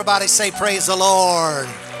Everybody say praise the Lord.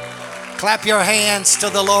 Clap your hands to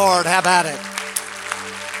the Lord. How about it?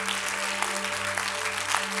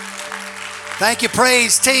 Thank you,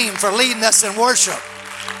 praise team, for leading us in worship.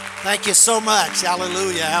 Thank you so much.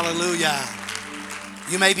 Hallelujah, hallelujah.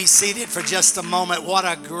 You may be seated for just a moment. What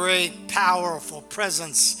a great, powerful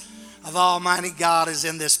presence of Almighty God is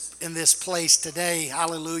in this place today.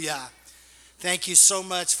 Hallelujah. Thank you so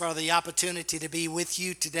much for the opportunity to be with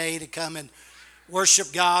you today, to come and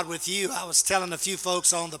worship God with you. I was telling a few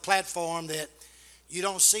folks on the platform that you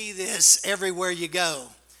don't see this everywhere you go.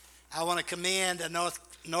 I want to commend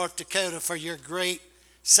North Dakota for your great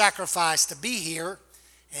sacrifice to be here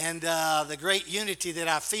and the great unity that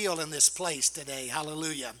I feel in this place today.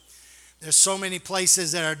 Hallelujah. There's so many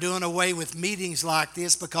places that are doing away with meetings like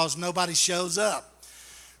this because nobody shows up.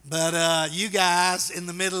 But you guys, in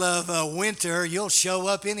the middle of winter, you'll show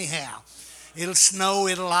up anyhow. It'll snow,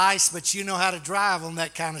 it'll ice, but you know how to drive on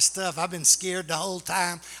that kind of stuff. I've been scared the whole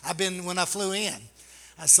time. When I flew in.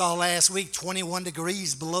 I saw last week 21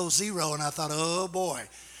 degrees below zero, and I thought, oh boy,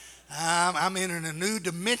 I'm entering a new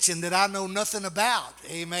dimension that I know nothing about.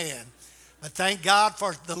 Amen. But thank God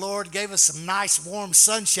for the Lord gave us some nice warm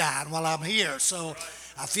sunshine while I'm here. So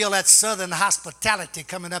I feel that southern hospitality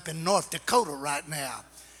coming up in North Dakota right now.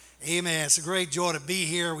 Amen. It's a great joy to be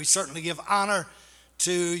here. We certainly give honor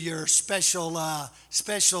to your special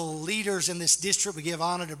leaders in this district. We give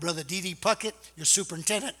honor to Brother D.D. Puckett, your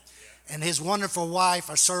superintendent, and his wonderful wife.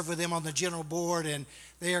 I serve with them on the general board, and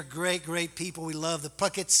they are great, great people. We love the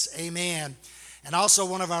Pucketts. Amen. And also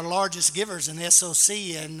one of our largest givers in SOC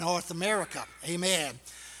in North America. Amen.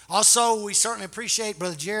 Also, we certainly appreciate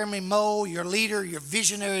Brother Jeremy Moe, your leader, your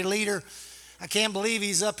visionary leader. I can't believe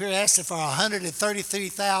he's up here asking for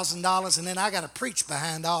 $133,000, and then I got to preach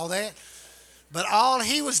behind all that. But all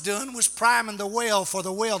he was doing was priming the well for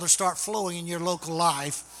the well to start flowing in your local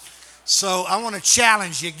life. So I want to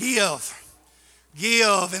challenge you, give,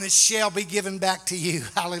 and it shall be given back to you.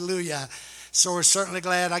 Hallelujah. So we're certainly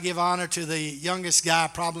glad. I give honor to the youngest guy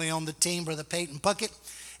probably on the team, Brother Peyton Puckett.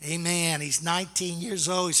 Amen. He's 19 years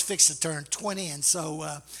old. He's fixed to turn 20, and so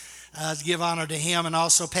give honor to him, and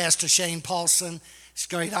also Pastor Shane Paulson. It's a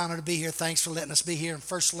great honor to be here. Thanks for letting us be here. And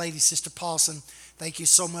First Lady Sister Paulson, thank you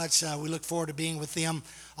so much. We look forward to being with them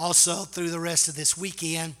also through the rest of this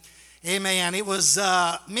weekend. Amen. It was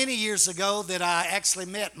many years ago that I actually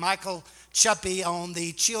met Michael Chuppy on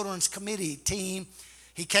the children's committee team.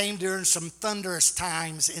 He came during some thunderous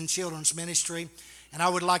times in children's ministry. And I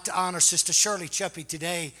would like to honor Sister Shirley Chuppy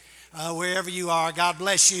today, wherever you are. God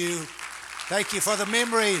bless you. Thank you for the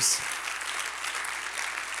memories.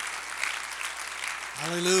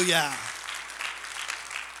 Hallelujah.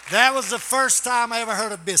 That was the first time I ever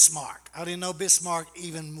heard of Bismarck. I didn't know Bismarck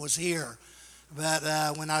even was here.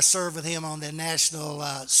 But when I served with him on the National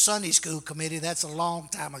Sunday School Committee, that's a long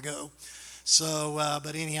time ago. So,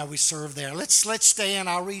 but anyhow, we served there. Let's stand.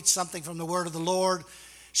 I'll read something from the Word of the Lord.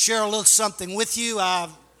 Share a little something with you.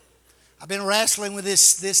 I've been wrestling with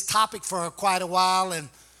this topic for quite a while, and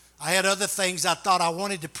I had other things I thought I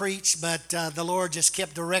wanted to preach, but the Lord just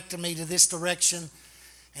kept directing me to this direction.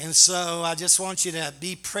 And so I just want you to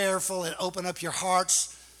be prayerful and open up your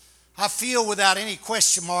hearts. I feel without any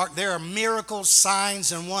question mark there are miracles,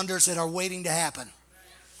 signs, and wonders that are waiting to happen.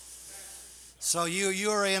 So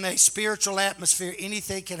you're in a spiritual atmosphere.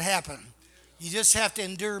 Anything can happen. You just have to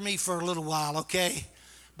endure me for a little while, okay?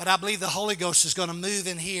 But I believe the Holy Ghost is going to move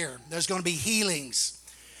in here. There's going to be healings.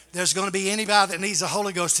 There's going to be anybody that needs the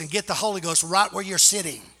Holy Ghost, and get the Holy Ghost right where you're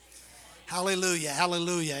sitting. Hallelujah,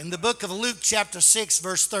 hallelujah. In the book of Luke chapter 6,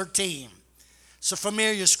 verse 13, it's a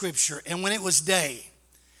familiar scripture. And when it was day,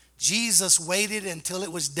 Jesus waited until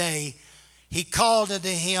it was day. He called unto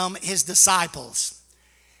him his disciples.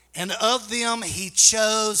 And of them he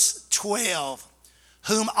chose 12,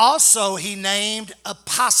 whom also he named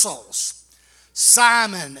apostles.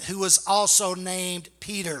 Simon, who was also named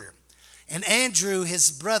Peter, and Andrew his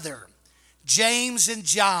brother, James and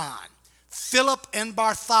John, Philip and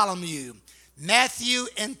Bartholomew, Matthew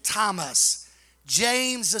and Thomas,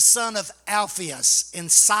 James the son of Alphaeus,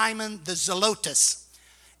 and Simon the Zelotes,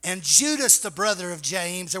 and Judas the brother of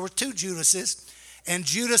James. There were two Judases, and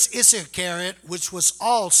Judas Iscariot, which was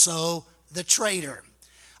also the traitor.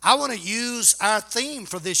 I want to use our theme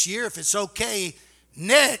for this year, if it's okay.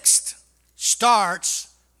 Next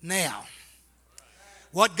starts now.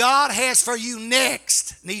 What God has for you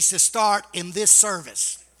next needs to start in this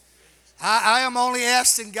service. I am only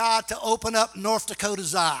asking God to open up North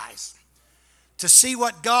Dakota's eyes to see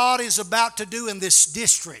what God is about to do in this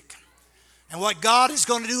district and what God is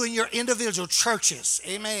going to do in your individual churches.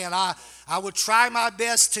 Amen. I will try my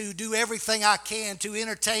best to do everything I can to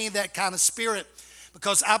entertain that kind of spirit,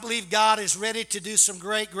 because I believe God is ready to do some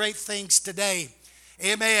great, great things today.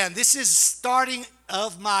 Amen. This is starting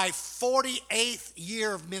of my 48th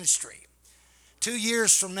year of ministry. 2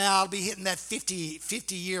 years from now, I'll be hitting that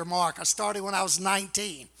 50-year mark. I started when I was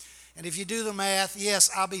 19. And if you do the math, yes,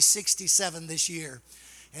 I'll be 67 this year.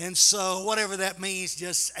 And so whatever that means,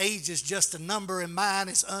 just age is just a number, and mine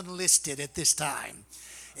is unlisted at this time.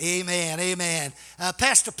 Amen, amen.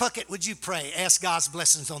 Pastor Puckett, would you pray? Ask God's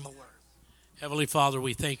blessings on the word. Heavenly Father,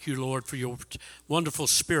 we thank you, Lord, for your wonderful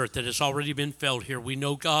spirit that has already been felt here. We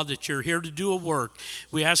know, God, that you're here to do a work.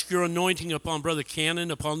 We ask your anointing upon Brother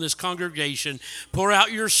Cannon, upon this congregation. Pour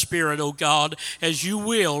out your spirit, oh God, as you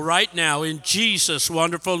will right now in Jesus'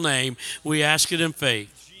 wonderful name. We ask it in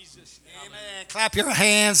faith. Jesus. Amen. Clap your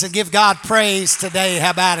hands and give God praise today.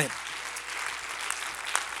 How about it?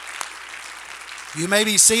 You may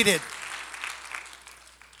be seated.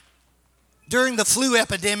 During the flu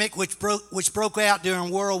epidemic, which broke out during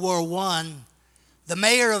World War I, the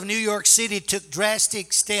mayor of New York City took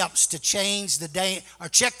drastic steps to change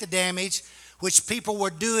check the damage which people were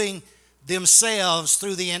doing themselves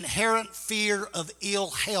through the inherent fear of ill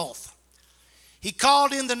health. He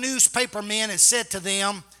called in the newspaper men and said to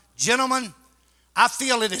them, "Gentlemen, I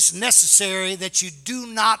feel it is necessary that you do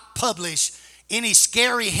not publish any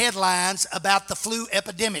scary headlines about the flu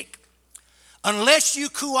epidemic. Unless you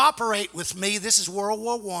cooperate with me," this is World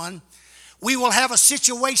War I, "we will have a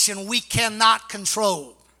situation we cannot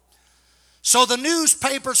control." So the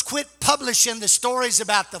newspapers quit publishing the stories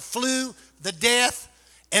about the flu, the death,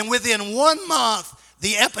 and within 1 month,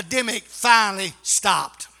 the epidemic finally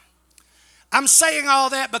stopped. I'm saying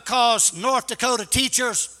all that because North Dakota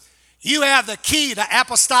teachers, you have the key to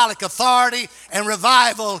apostolic authority and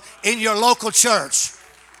revival in your local church.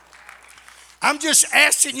 I'm just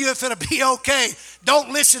asking you if it'll be okay.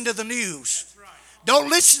 Don't listen to the news. Don't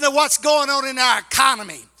listen to what's going on in our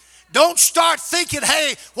economy. Don't start thinking,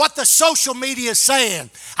 hey, what the social media is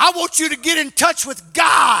saying. I want you to get in touch with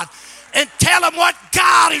God and tell him what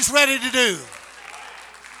God is ready to do.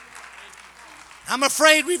 I'm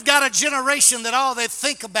afraid we've got a generation that all they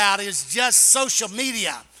think about is just social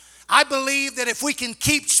media. I believe that if we can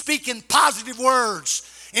keep speaking positive words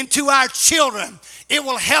into our children, it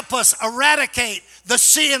will help us eradicate the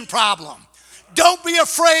sin problem. Don't be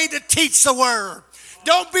afraid to teach the word.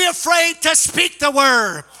 Don't be afraid to speak the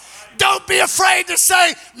word. Don't be afraid to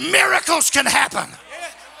say miracles can happen.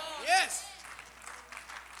 Yes.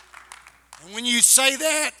 And when you say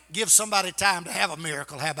that, give somebody time to have a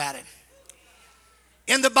miracle. How about it?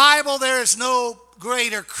 In the Bible, there is no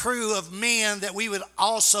greater crew of men that we would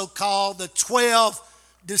also call the 12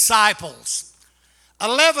 disciples.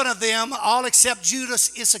 11 of them, all except Judas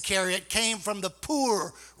Iscariot, came from the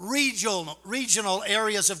poor regional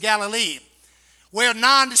areas of Galilee, where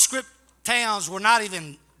nondescript towns were not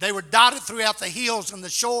even, they were dotted throughout the hills and the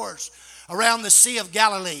shores around the Sea of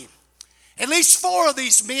Galilee. At least 4 of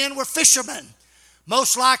these men were fishermen,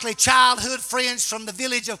 most likely childhood friends from the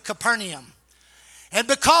village of Capernaum. And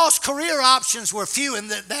because career options were few in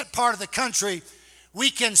that part of the country, we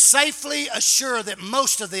can safely assure that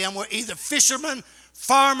most of them were either fishermen,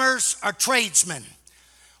 farmers, or tradesmen.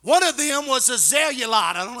 One of them was a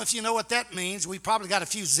Zebulite. I don't know if you know what that means. We probably got a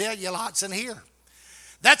few Zebulites in here.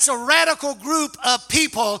 That's a radical group of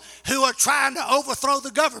people who are trying to overthrow the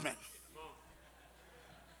government.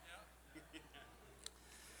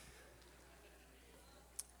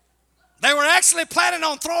 They were actually planning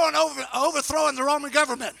on overthrowing the Roman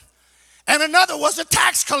government. And another was a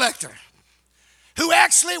tax collector who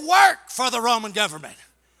actually worked for the Roman government.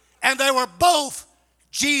 And they were both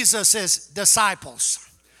Jesus' disciples.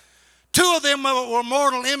 2 of them were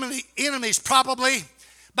mortal enemies probably.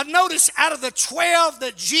 But notice, out of the 12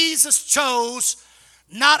 that Jesus chose,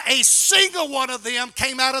 not a single one of them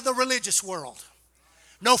came out of the religious world.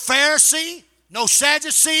 No Pharisee, no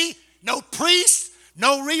Sadducee, no priest,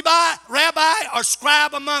 no rabbi or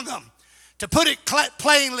scribe among them. To put it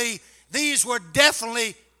plainly, these were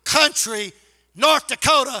definitely country, North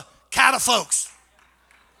Dakota kind of folks.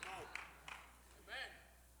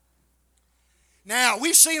 Now,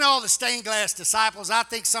 we've seen all the stained glass disciples. I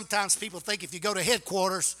think sometimes people think if you go to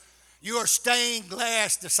headquarters, you are stained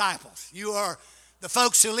glass disciples. You are the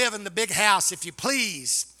folks who live in the big house, if you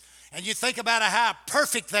please. And you think about how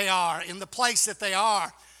perfect they are in the place that they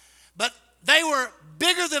are. But they were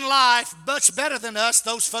bigger than life, much better than us,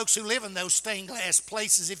 those folks who live in those stained glass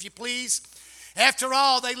places, if you please. After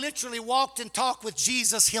all, they literally walked and talked with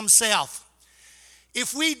Jesus himself.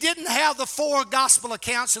 If we didn't have the 4 gospel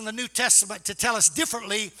accounts in the New Testament to tell us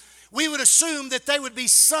differently, we would assume that they would be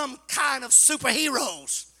some kind of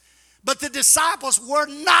superheroes. But the disciples were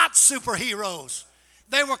not superheroes.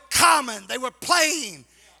 They were common. They were plain.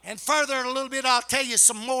 And further in a little bit, I'll tell you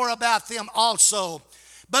some more about them also.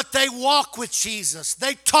 But they walk with Jesus.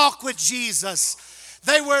 They talk with Jesus.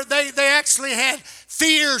 They actually had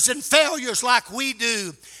fears and failures like we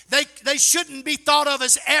do. They shouldn't be thought of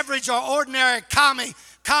as average or ordinary,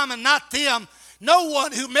 common, not them. No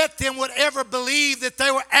one who met them would ever believe that they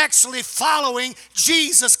were actually following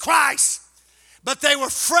Jesus Christ. But they were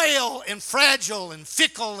frail and fragile and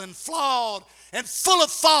fickle and flawed and full of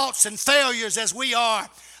faults and failures as we are.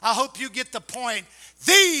 I hope you get the point.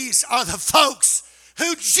 These are the folks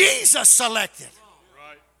who Jesus selected.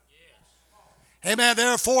 Amen. There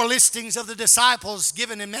are 4 listings of the disciples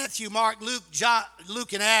given in Matthew, Mark,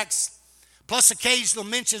 Luke, and Acts, plus occasional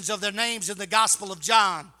mentions of their names in the Gospel of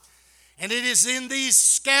John. And it is in these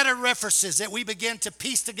scattered references that we begin to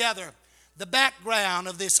piece together the background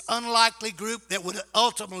of this unlikely group that would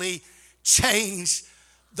ultimately change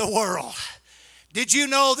the world. Did you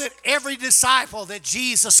know that every disciple that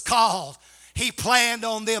Jesus called, he planned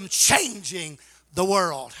on them changing the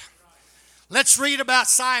world? Let's read about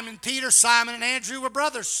Simon Peter. Simon and Andrew were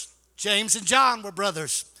brothers. James and John were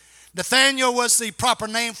brothers. Nathanael was the proper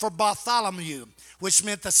name for Bartholomew, which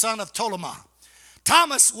meant the son of Ptolemy.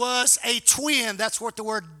 Thomas was a twin. That's what the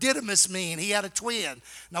word Didymus means. He had a twin.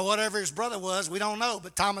 Now, whatever his brother was, we don't know,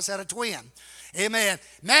 but Thomas had a twin. Amen.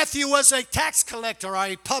 Matthew was a tax collector or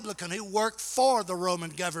a publican who worked for the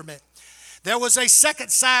Roman government. There was a second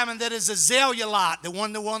Simon that is a Zealot, the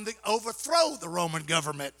one that overthrew the Roman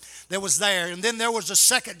government that was there. And then there was a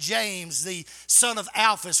second James, the son of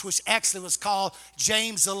Alphaeus, which actually was called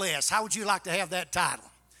James the Less. How would you like to have that title?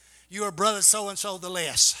 You are brother so-and-so the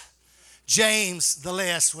Less. James the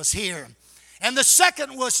Less was here. And the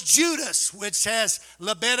second was Judas, which has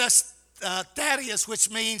Lepidus Thaddeus, which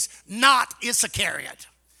means not Iscariot.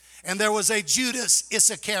 And there was a Judas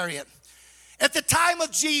Iscariot. At the time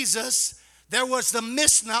of Jesus, there was the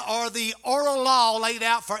Mishnah, or the oral law, laid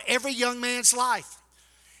out for every young man's life.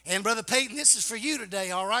 And Brother Peyton, this is for you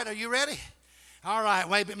today, all right? Are you ready? All right,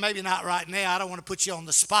 maybe not right now. I don't want to put you on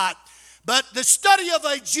the spot. But the study of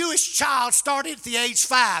a Jewish child started at the age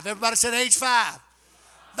 5. Everybody said age 5.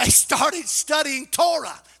 They started studying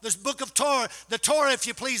Torah, this book of Torah. The Torah, if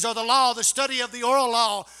you please, or the law, the study of the oral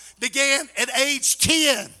law, began at age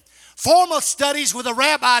 10. Formal studies with a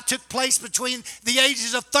rabbi took place between the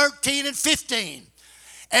ages of 13 and 15.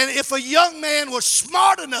 And if a young man was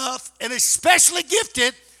smart enough and especially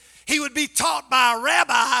gifted, he would be taught by a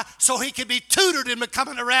rabbi so he could be tutored in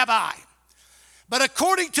becoming a rabbi. But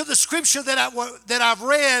according to the scripture that I've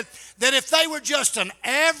read, that if they were just an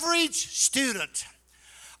average student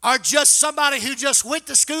or just somebody who just went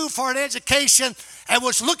to school for an education and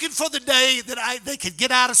was looking for the day that they could get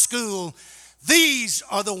out of school, these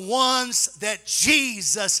are the ones that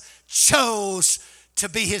Jesus chose to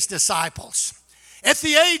be his disciples. At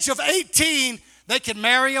the age of 18, they could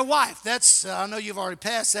marry a wife. That's, I know you've already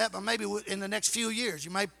passed that, but maybe in the next few years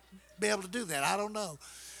you might be able to do that. I don't know.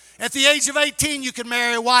 At the age of 18, you could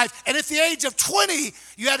marry a wife. And at the age of 20,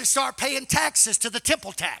 you had to start paying taxes to the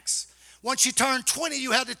temple tax. Once you turned 20,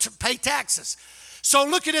 you had to pay taxes. So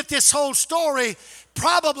looking at this whole story,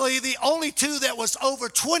 probably the only two that was over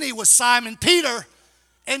 20 was Simon Peter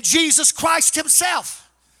and Jesus Christ himself.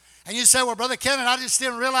 And you say, well, Brother Kevin, I just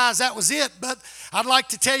didn't realize that was it. But I'd like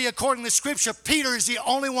to tell you, according to Scripture, Peter is the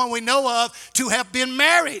only one we know of to have been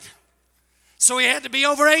married. So he had to be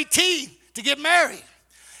over 18 to get married.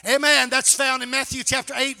 Amen. That's found in Matthew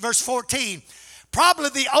chapter 8, verse 14. Probably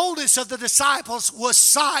the oldest of the disciples was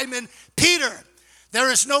Simon Peter.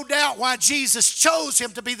 There is no doubt why Jesus chose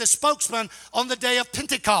him to be the spokesman on the day of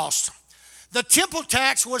Pentecost. The temple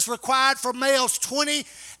tax was required for males 20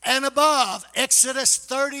 and above. Exodus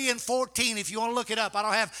 30 and 14, if you want to look it up.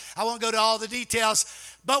 I won't go to all the details.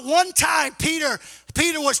 But one time, Peter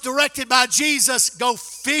was directed by Jesus, go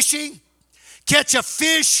fishing, catch a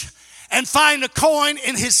fish, and find a coin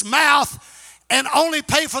in his mouth, and only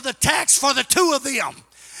pay for the tax for the two of them.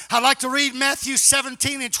 I'd like to read Matthew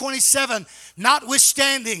 17 and 27.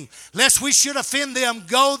 Notwithstanding, lest we should offend them,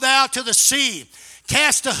 go thou to the sea,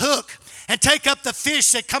 cast a hook, and take up the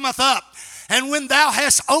fish that cometh up. And when thou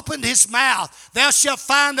hast opened his mouth, thou shalt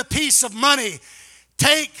find a piece of money.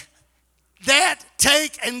 Take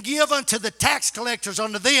and give unto the tax collectors,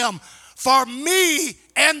 unto them, for me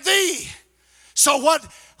and thee. So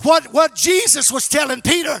what Jesus was telling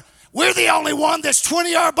Peter, we're the only one that's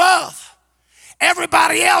 20 or above.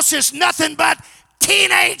 Everybody else is nothing but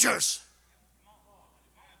teenagers.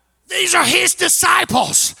 These are his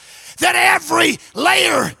disciples. that every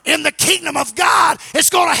layer in the kingdom of God is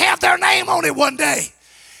going to have their name on it one day.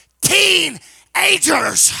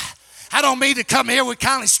 Teenagers. I don't mean to come here with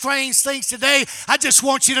kind of strange things today. I just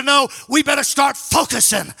want you to know we better start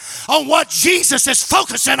focusing on what Jesus is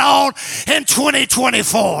focusing on in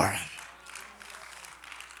 2024.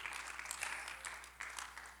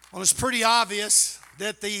 Well, it's pretty obvious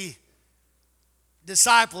that the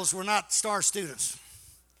disciples were not star students.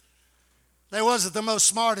 They wasn't the most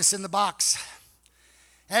smartest in the box.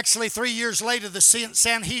 Actually, 3 years later, the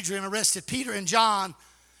Sanhedrin arrested Peter and John,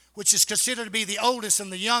 which is considered to be the oldest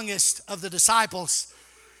and the youngest of the disciples.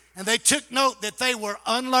 And they took note that they were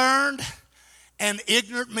unlearned and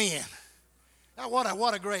ignorant men. Now,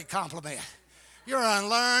 what a great compliment. You're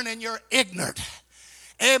unlearned and you're ignorant.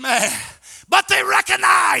 Amen. But they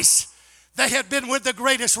recognized they had been with the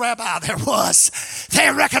greatest rabbi there was.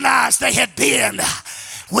 They recognized they had been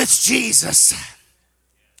with Jesus.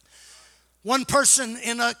 One person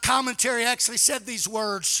in a commentary actually said these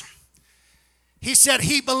words. He said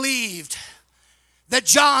he believed that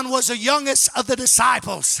John was the youngest of the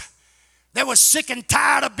disciples that was sick and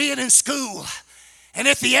tired of being in school. And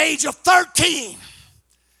at the age of 13,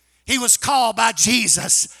 he was called by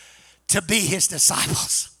Jesus to be his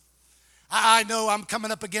disciples. I know I'm coming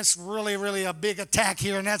up against really a big attack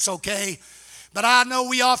here, and that's okay. But I know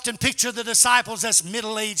we often picture the disciples as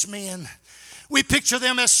middle-aged men. We picture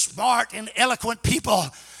them as smart and eloquent people.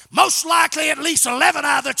 Most likely at least 11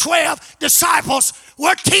 out of the 12 disciples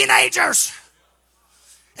were teenagers.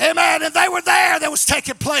 Amen. And they were there. That was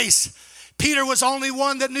taking place. Peter was only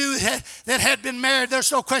one that knew that had been married.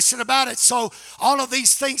 There's no question about it. So all of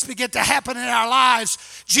these things begin to happen in our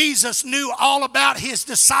lives. Jesus knew all about his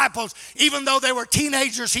disciples. Even though they were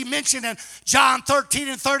teenagers, he mentioned in John 13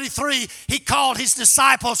 and 33, he called his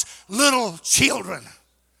disciples little children.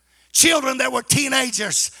 Children that were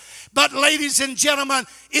teenagers. But ladies and gentlemen,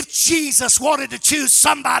 if Jesus wanted to choose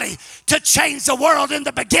somebody to change the world in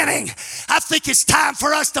the beginning, I think it's time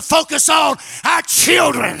for us to focus on our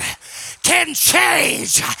children can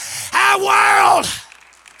change our world.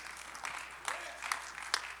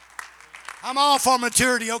 I'm all for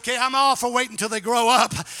maturity, okay? I'm all for waiting until they grow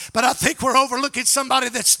up. But I think we're overlooking somebody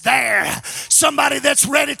that's there, somebody that's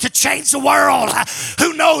ready to change the world.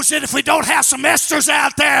 Who knows that if we don't have some Esthers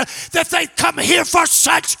out there, that they come here for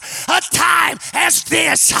such a time as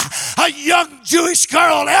this. A young Jewish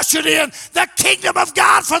girl ushered in the kingdom of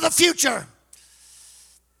God for the future.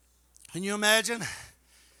 Can you imagine?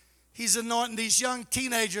 He's anointing these young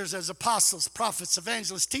teenagers as apostles, prophets,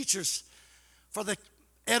 evangelists, teachers for the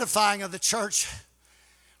edifying of the church.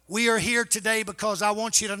 We are here today because I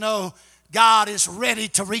want you to know God is ready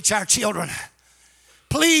to reach our children.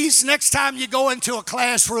 Please, next time you go into a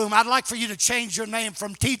classroom, I'd like for you to change your name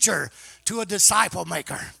from teacher to a disciple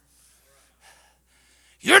maker.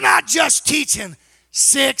 You're not just teaching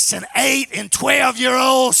 6 and 8 and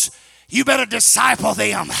 12-year-olds. You better disciple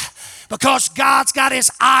them because God's got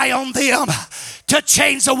his eye on them to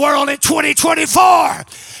change the world in 2024.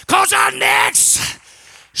 Because our next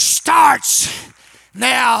starts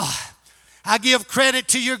now. I give credit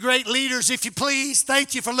to your great leaders, if you please.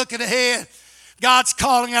 Thank you for looking ahead. God's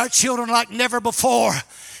calling our children like never before.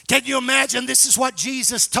 Can you imagine? This is what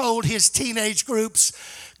Jesus told his teenage groups.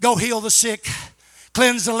 Go heal the sick,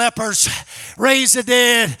 cleanse the lepers, raise the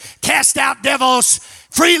dead, cast out devils.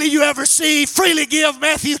 Freely you ever see, freely give,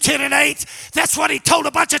 Matthew 10 and 8. That's what he told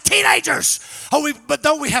a bunch of teenagers. But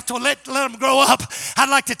don't we have to let them grow up? I'd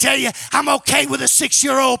like to tell you, I'm okay with a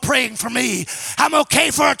 6-year-old praying for me. I'm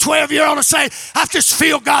okay for a 12-year-old to say, I just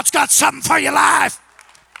feel God's got something for your life.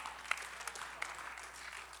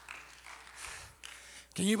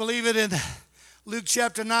 Can you believe it? In Luke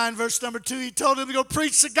chapter 9, verse number 2, he told them to go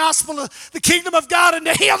preach the gospel of the kingdom of God and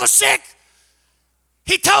to heal the sick.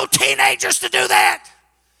 He told teenagers to do that.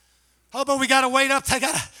 Oh, but we got to wait up. They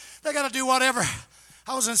got to do whatever.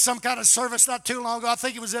 I was in some kind of service not too long ago. I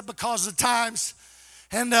think it was because of the times.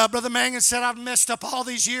 And Brother Mangan said, I've messed up all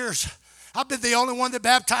these years. I've been the only one that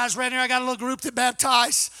baptized right here. I got a little group that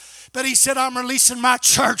baptized. But he said, I'm releasing my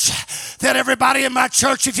church, that everybody in my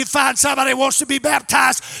church, if you find somebody who wants to be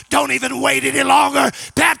baptized, don't even wait any longer.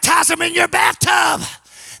 Baptize them in your bathtub.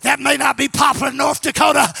 That may not be popular in North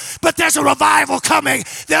Dakota, but there's a revival coming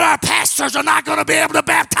that our pastors are not going to be able to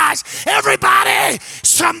baptize everybody.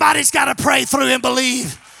 Somebody's got to pray through and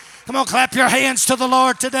believe. Come on, clap your hands to the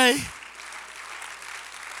Lord today.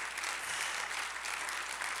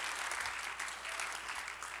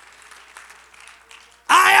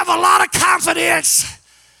 I have a lot of confidence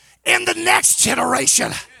in the next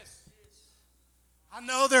generation. I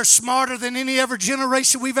know they're smarter than any other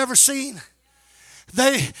generation we've ever seen.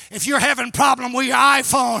 If you're having a problem with your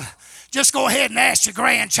iPhone, just go ahead and ask your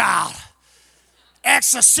grandchild.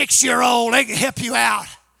 Ask a 6-year-old, they can help you out.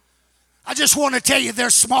 I just want to tell you they're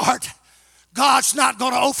smart. God's not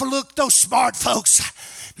going to overlook those smart folks.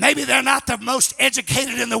 Maybe they're not the most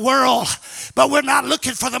educated in the world, but we're not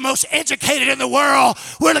looking for the most educated in the world.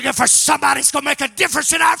 We're looking for somebody that's going to make a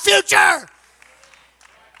difference in our future.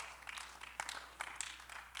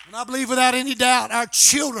 And I believe without any doubt our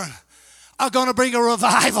children are going to bring a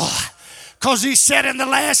revival, because he said in the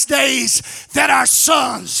last days that our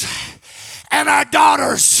sons and our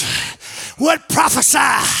daughters would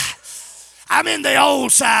prophesy. I'm in the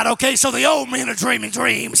old side, okay? So the old men are dreaming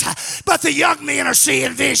dreams, but the young men are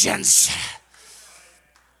seeing visions.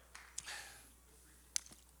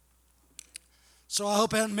 So I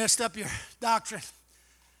hope I haven't messed up your doctrine.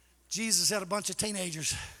 Jesus had a bunch of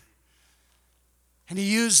teenagers, and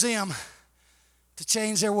he used them to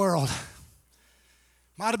change their world.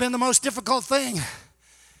 Might have been the most difficult thing.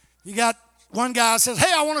 You got one guy says,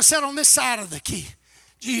 hey, I want to sit on this side of the key,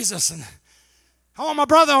 Jesus, and I want my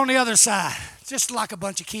brother on the other side. Just like a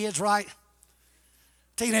bunch of kids, right?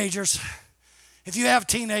 Teenagers. If you have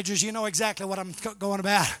teenagers, you know exactly what I'm going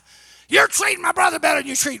about. You're treating my brother better than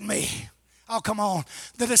you're treating me. Oh, come on.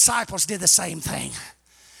 The disciples did the same thing.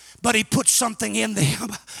 But he put something in them.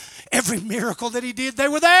 Every miracle that he did, they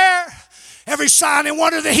were there. Every sign and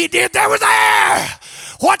wonder that he did, they were there.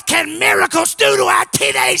 What can miracles do to our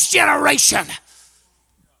teenage generation?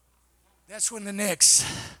 That's when the next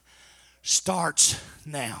starts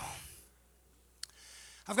now.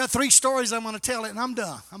 I've got 3 stories I'm going to tell it, and I'm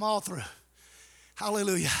done. I'm all through.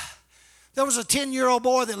 Hallelujah. There was a 10-year-old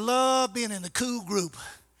boy that loved being in the cool group.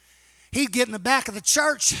 He'd get in the back of the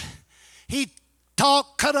church. He'd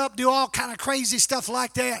talk, cut up, do all kind of crazy stuff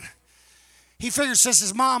like that. He figured since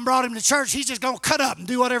his mom brought him to church, he's just going to cut up and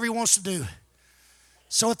do whatever he wants to do.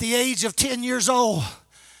 So at the age of 10 years old,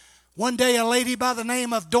 one day a lady by the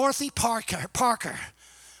name of Dorothy Parker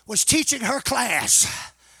was teaching her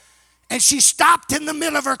class, and she stopped in the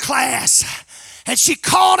middle of her class, and she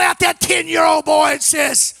called out that 10-year-old boy and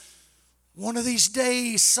says, one of these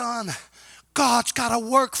days, son, God's got to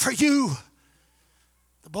work for you.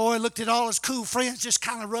 The boy looked at all his cool friends, just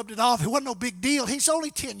kind of rubbed it off. It wasn't no big deal. He's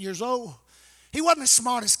only 10 years old. He wasn't the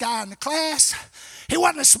smartest guy in the class. He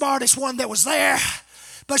wasn't the smartest one that was there.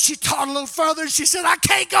 But she taught a little further, and she said, I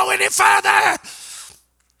can't go any further.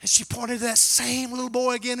 And she pointed to that same little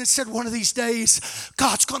boy again and said, one of these days,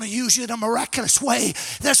 God's going to use you in a miraculous way.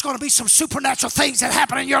 There's going to be some supernatural things that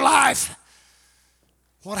happen in your life.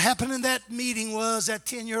 What happened in that meeting was that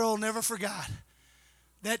 10-year-old never forgot.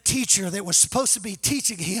 That teacher that was supposed to be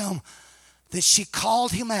teaching him, that she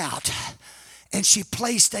called him out, and she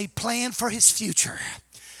placed a plan for his future.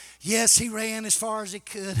 Yes, he ran as far as he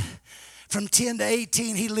could. From 10 to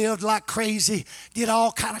 18, he lived like crazy, did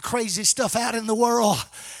all kind of crazy stuff out in the world.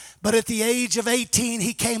 But at the age of 18,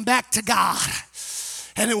 he came back to God.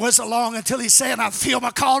 And it wasn't long until he said, I feel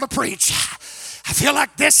my call to preach. I feel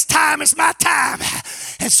like this time is my time.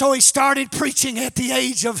 And so he started preaching at the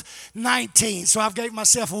age of 19. So I've gave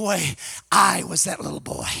myself away. I was that little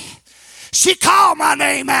boy. She called my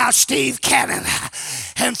name out, Steve Cannon.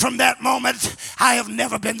 And from that moment, I have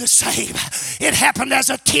never been the same. It happened as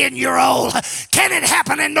a 10-year-old. Can it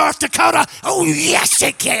happen in North Dakota? Oh, yes,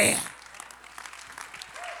 it can.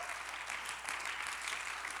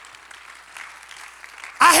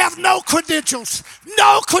 I have no credentials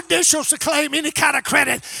to claim any kind of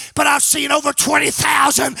credit, but I've seen over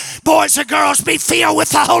 20,000 boys and girls be filled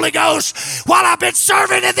with the Holy Ghost while I've been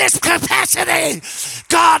serving in this capacity.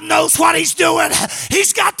 God knows what he's doing.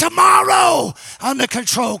 He's got tomorrow under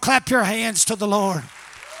control. Clap your hands to the Lord.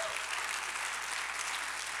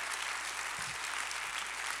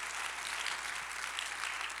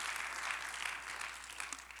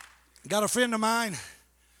 Got a friend of mine.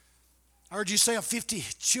 I heard you say a 50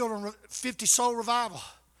 soul revival.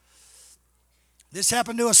 This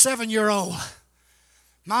happened to a 7-year-old.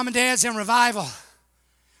 Mom and Dad's in revival.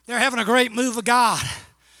 They're having a great move of God.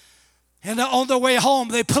 And on their way home,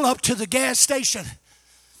 they pull up to the gas station.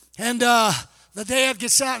 And the dad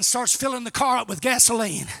gets out and starts filling the car up with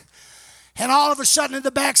gasoline. And all of a sudden in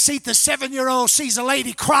the back seat, the 7-year-old sees a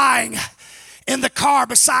lady crying in the car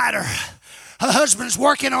beside her. Her husband's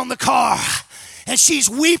working on the car, and she's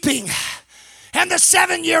weeping. And the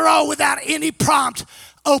 7-year-old, without any prompt,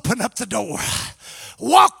 opened up the door,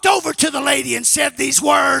 walked over to the lady and said these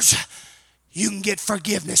words, you can get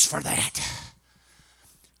forgiveness for that.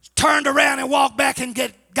 Turned around and walked back and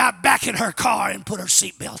got back in her car and put her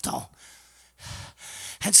seatbelt on.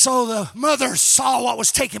 And so the mother saw what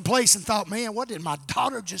was taking place and thought, man, what did my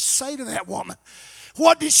daughter just say to that woman?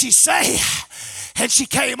 What did she say? And she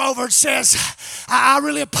came over and says, I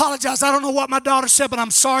really apologize. I don't know what my daughter said, but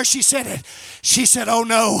I'm sorry she said it. She said, oh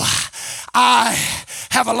no, I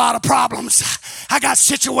have a lot of problems. I got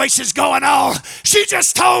situations going on. She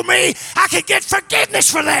just told me I could get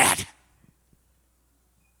forgiveness for that.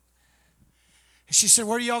 And she said,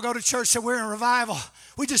 where do y'all go to church? I said, we're in revival.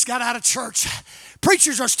 We just got out of church.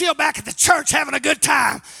 Preachers are still back at the church having a good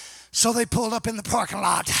time. So they pulled up in the parking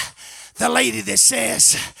lot. The lady that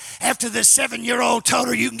says, after the 7-year-old told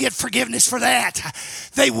her you can get forgiveness for that,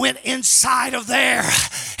 they went inside of there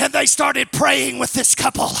and they started praying with this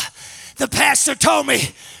couple. The pastor told me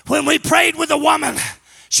when we prayed with the woman,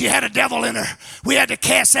 she had a devil in her. We had to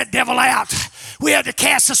cast that devil out. We had to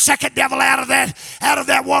cast the second devil out of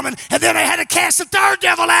that woman, and then they had to cast the third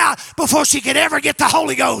devil out before she could ever get the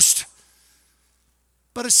Holy Ghost.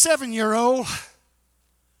 But a 7-year-old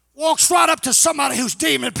walks right up to somebody who's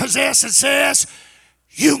demon possessed and says,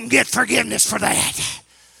 you can get forgiveness for that.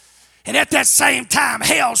 And at that same time,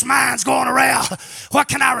 hell's mind's going around. What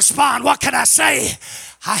can I respond? What can I say?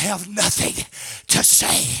 I have nothing to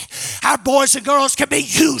say. Our boys and girls can be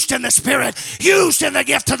used in the Spirit, used in the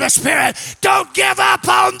gift of the Spirit. Don't give up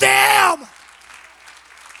on them.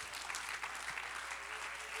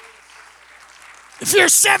 If you're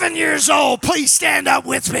 7 years old, please stand up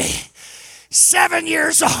with me. 7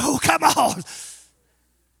 years old, come on.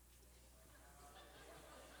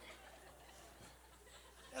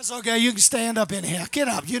 That's okay, you can stand up in here. Get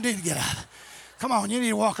up, you need to get up. Come on, you need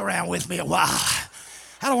to walk around with me a while.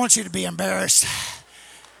 I don't want you to be embarrassed.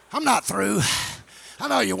 I'm not through. I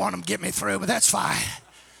know you want them to get me through, but that's fine.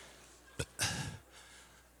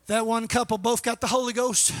 That one couple both got the Holy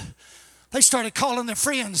Ghost. They started calling their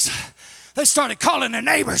friends. They started calling their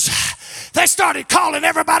neighbors. They started calling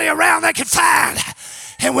everybody around they could find.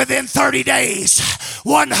 And within 30 days,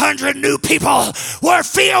 100 new people were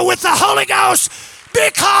filled with the Holy Ghost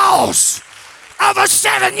because of a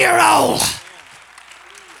 7-year-old.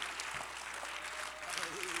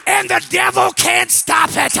 And the devil can't stop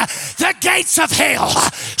it. The gates of hell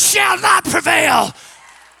shall not prevail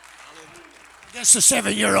against a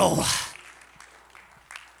 7-year-old.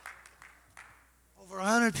 Over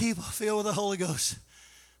 100 people filled with the Holy Ghost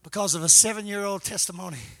because of a 7-year-old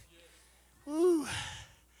testimony. Woo.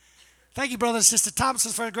 Thank you, Brother and Sister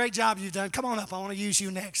Thompson, for a great job you've done. Come on up. I want to use you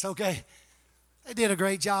next, okay? They did a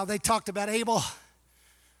great job. They talked about Abel.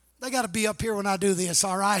 They got to be up here when I do this,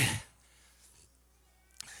 all right?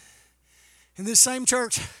 In this same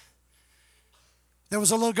church, there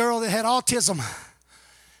was a little girl that had autism.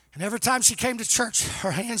 And every time she came to church,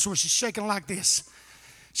 her hands were just shaking like this.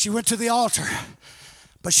 She went to the altar,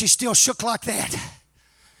 but she still shook like that.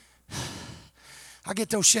 I get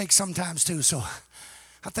those shakes sometimes too, so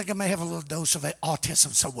I think I may have a little dose of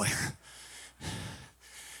autism somewhere.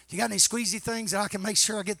 You got any squeezy things that I can make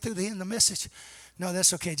sure I get through the end of the message? No,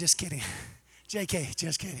 that's okay, just kidding. JK,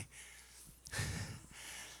 just kidding.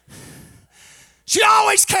 She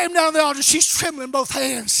always came down the altar. She's trembling both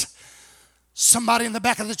hands. Somebody in the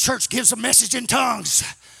back of the church gives a message in tongues.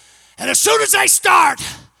 And as soon as they start,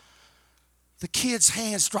 the kid's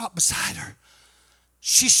hands drop beside her.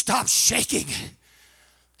 She stops shaking.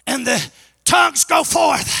 And the tongues go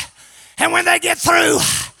forth. And when they get through,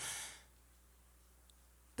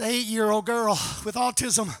 the 8-year-old girl with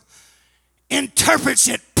autism interprets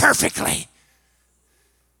it perfectly.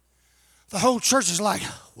 The whole church is like,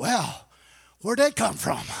 wow. Where'd that come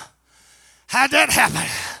from? How'd that happen?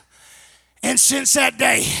 And since that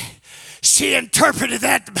day, she interpreted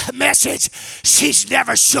that message. She's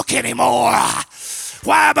never shook anymore.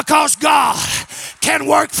 Why? Because God can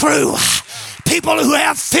work through people who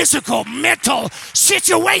have physical, mental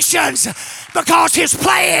situations, because his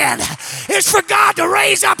plan is for God to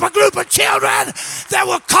raise up a group of children that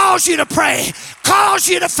will cause you to pray, cause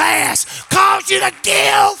you to fast, cause you to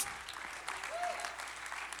give.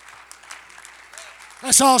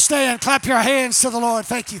 Let's all stand. Clap your hands to the Lord.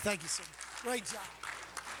 Thank you. Thank you so much. Great job.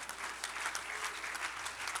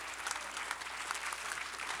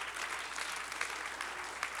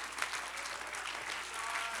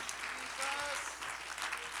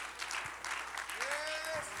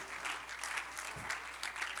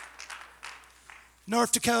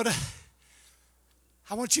 North Dakota,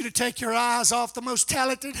 I want you to take your eyes off the most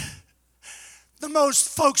talented, the most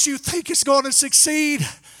folks you think is going to succeed,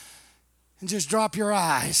 and just drop your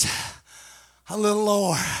eyes a little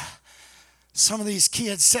lower. Some of these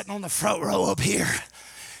kids sitting on the front row up here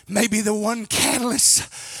may be the one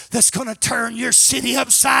catalyst that's going to turn your city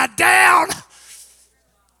upside down.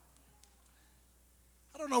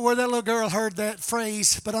 I don't know where that little girl heard that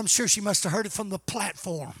phrase, but I'm sure she must have heard it from the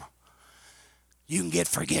platform. you can get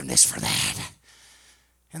forgiveness for that.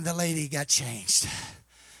 And the lady got changed.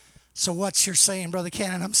 So what you're saying, Brother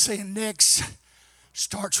Cannon, I'm saying next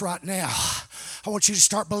starts right now. I want you to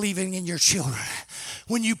start believing in your children.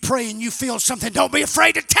 When you pray and you feel something, don't be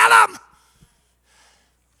afraid to tell them.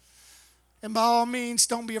 And by all means,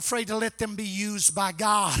 don't be afraid to let them be used by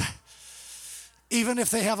God. Even if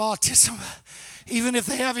they have autism, even if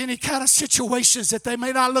they have any kind of situations that they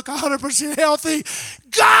may not look 100% healthy,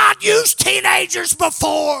 God used teenagers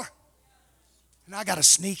before. And I got a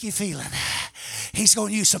sneaky feeling He's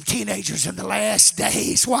going to use some teenagers in the last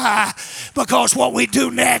days. Why? Because what we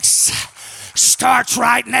do next starts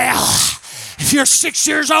right now. If you're 6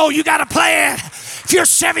 years old, you got a plan. If you're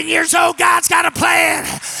 7 years old, God's got a plan.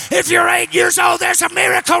 If you're 8 years old, there's a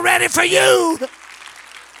miracle ready for you.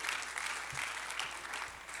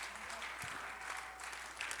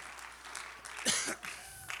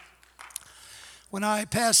 When I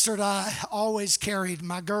pastored, I always carried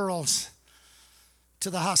my girls to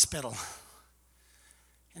the hospital.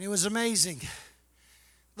 And it was amazing.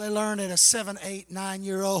 They learned at a 7, 8,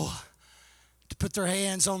 9-year-old to put their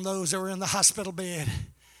hands on those that were in the hospital bed.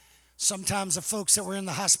 Sometimes the folks that were in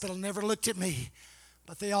the hospital never looked at me,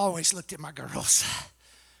 but they always looked at my girls.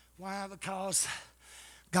 Why? Because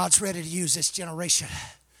God's ready to use this generation.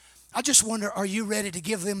 I just wonder, are you ready to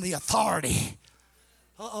give them the authority?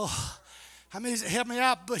 Uh-oh. I mean, help me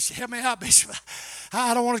out, Bishop. Help me out, Bishop.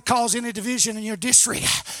 I don't want to cause any division in your district,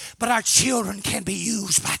 but our children can be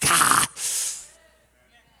used by God.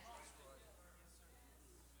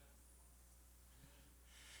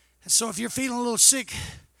 And so if you're feeling a little sick,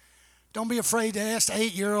 don't be afraid to ask the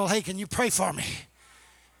 8-year-old, hey, can you pray for me?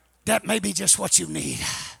 That may be just what you need.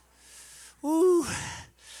 Ooh,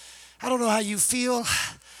 I don't know how you feel.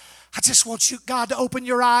 I just want you, God, to open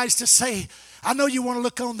your eyes to say, I know you want to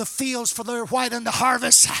look on the fields for their white and the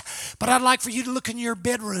harvest, but I'd like for you to look in your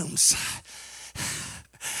bedrooms,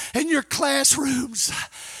 in your classrooms.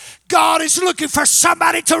 God is looking for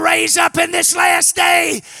somebody to raise up in this last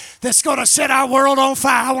day that's going to set our world on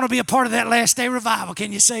fire. I want to be a part of that last day revival.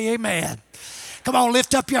 Can you say amen? Come on,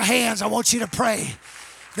 lift up your hands. I want you to pray.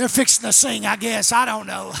 They're fixing to sing, I guess. I don't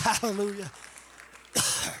know. Hallelujah.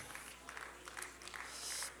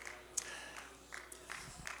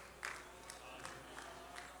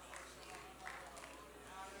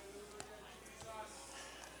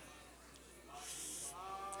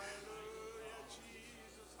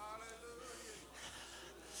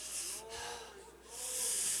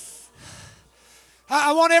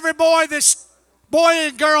 I want every boy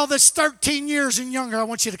and girl that's 13 years and younger, I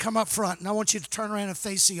want you to come up front, and I want you to turn around and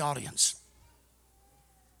face the audience.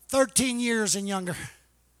 13 years and younger.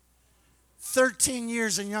 13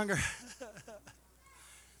 years and younger.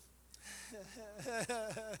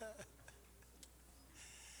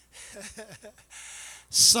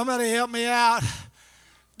 Somebody help me out.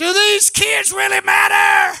 Do these kids really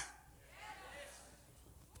matter?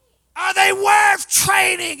 Are they worth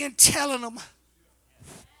training and telling them?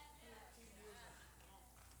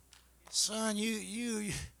 Son,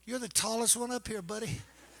 you're the tallest one up here, buddy.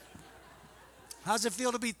 How's it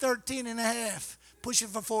feel to be 13 and a half, pushing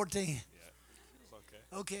for 14? Yeah, it's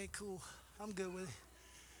okay. Okay, cool. I'm good with it.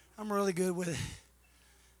 I'm really good with it.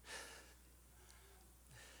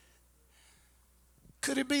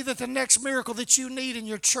 Could it be that the next miracle that you need in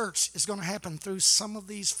your church is going to happen through some of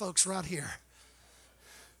these folks right here?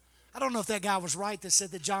 I don't know if that guy was right that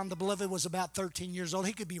said that John the Beloved was about 13 years old.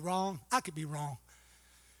 He could be wrong. I could be wrong.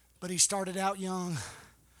 But he started out young.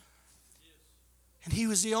 And he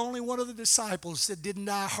was the only one of the disciples that didn't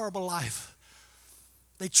die a horrible life.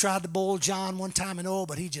 They tried to boil John one time in oil,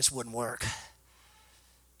 but he just wouldn't work.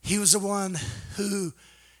 He was the one who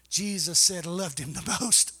Jesus said loved him the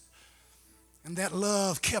most. And that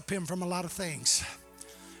love kept him from a lot of things.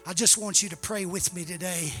 I just want you to pray with me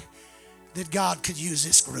today that God could use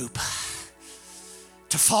this group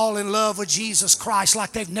to fall in love with Jesus Christ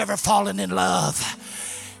like they've never fallen in love.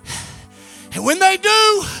 And when they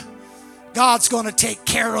do, God's going to take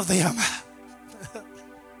care of them.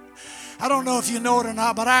 I don't know if you know it or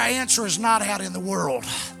not, but our answer is not out in the world.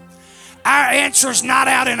 Our answer is not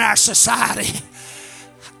out in our society.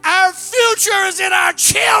 Our future is in our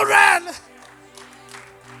children.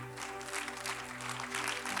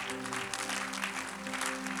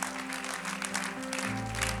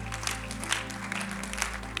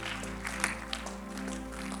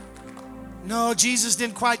 No, Jesus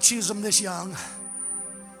didn't quite choose them this young.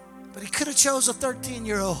 But he could have chose a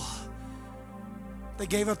 13-year-old. They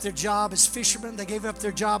gave up their job as fishermen. They gave up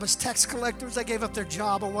their job as tax collectors. They gave up their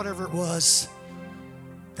job or whatever it was.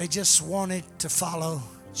 They just wanted to follow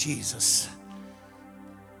Jesus.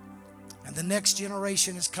 And the next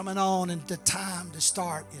generation is coming on, and the time to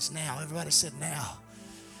start is now. Everybody said now.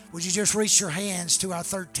 Would you just reach your hands to our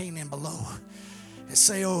 13 and below and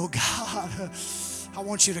say, oh God, I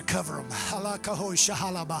want you to cover them.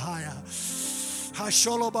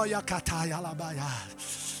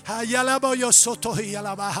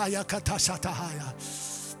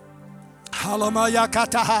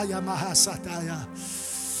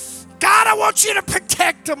 God, I want you to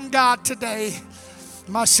protect them, God, today.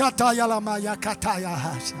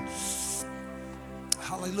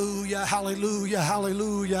 Hallelujah, hallelujah,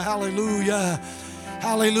 hallelujah, hallelujah,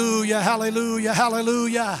 hallelujah, hallelujah,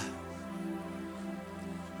 hallelujah.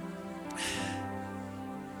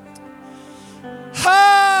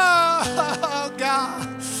 Oh, God.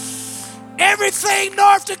 Everything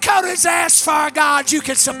North Dakota has asked for, God, you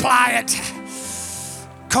can supply it.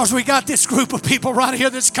 Because we got this group of people right here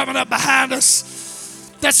that's coming up behind us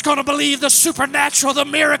that's going to believe the supernatural, the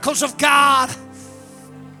miracles of God.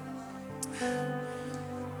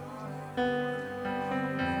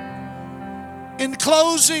 In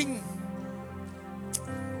closing,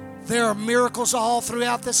 there are miracles all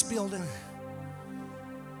throughout this building.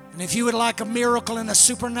 And if you would like a miracle and a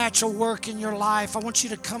supernatural work in your life, I want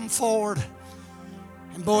you to come forward.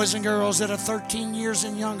 And boys and girls that are 13 years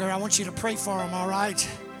and younger, I want you to pray for them, all right?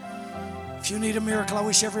 If you need a miracle, I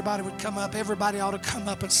wish everybody would come up. Everybody ought to come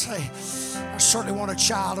up and say, I certainly want a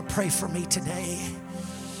child to pray for me today.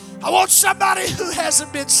 I want somebody who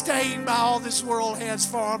hasn't been stained by all this world has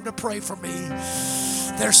for them to pray for me.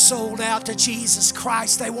 They're sold out to Jesus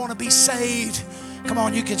Christ. They want to be saved. Come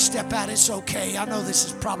on, you can step out. It's okay. I know this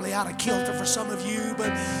is probably out of kilter for some of you,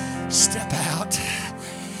 but step out.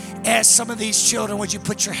 Ask some of these children, would you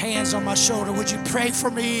put your hands on my shoulder? Would you pray for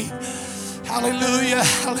me? Hallelujah,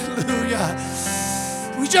 hallelujah.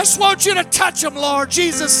 We just want you to touch them, Lord.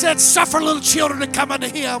 Jesus said, suffer little children to come unto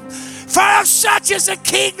him. For of such is the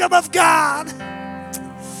kingdom of God.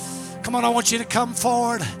 Come on, I want you to come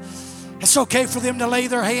forward. It's okay for them to lay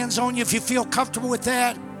their hands on you if you feel comfortable with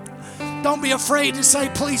that. Don't be afraid to say,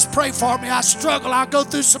 please pray for me. I struggle. I go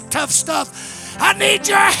through some tough stuff. I need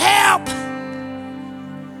your help.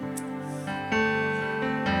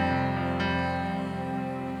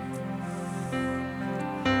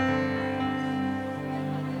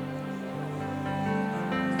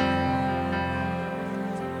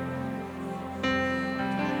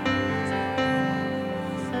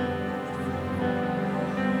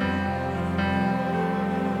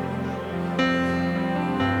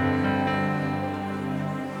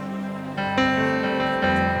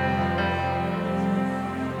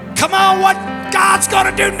 Come on, what God's going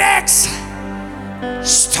to do next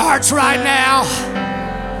starts right now.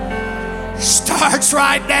 Starts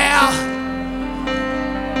right now.